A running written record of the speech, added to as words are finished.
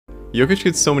Jokic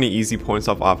gets so many easy points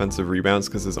off offensive rebounds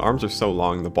because his arms are so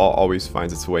long, the ball always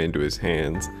finds its way into his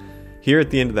hands. Here at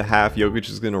the end of the half, Jokic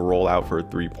is going to roll out for a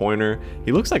three-pointer.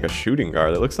 He looks like a shooting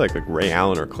guard. It looks like Ray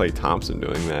Allen or Klay Thompson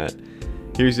doing that.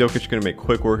 Here's Jokic going to make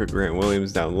quick work of Grant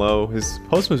Williams down low. His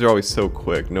post moves are always so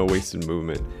quick, no wasted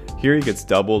movement. Here he gets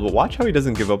doubled, but watch how he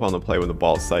doesn't give up on the play when the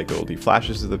ball's cycled. He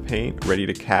flashes to the paint, ready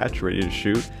to catch, ready to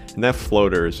shoot, and that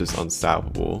floater is just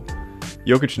unstoppable.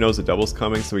 Jokic knows the double's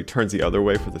coming, so he turns the other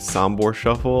way for the Sombor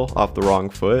shuffle off the wrong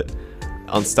foot.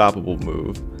 Unstoppable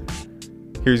move.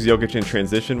 Here's Jokic in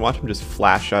transition. Watch him just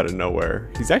flash out of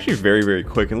nowhere. He's actually very, very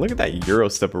quick, and look at that Euro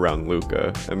step around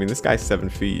Luka. I mean, this guy's 7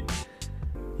 feet.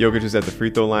 Jokic is at the free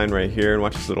throw line right here, and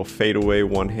watch this little fadeaway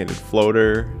one-handed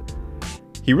floater.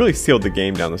 He really sealed the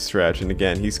game down the stretch, and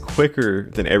again, he's quicker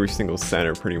than every single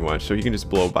center pretty much, so he can just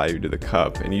blow by you to the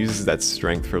cup, and he uses that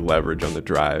strength for leverage on the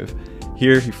drive.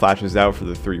 Here, he flashes out for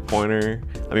the three-pointer.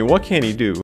 I mean, what can he do?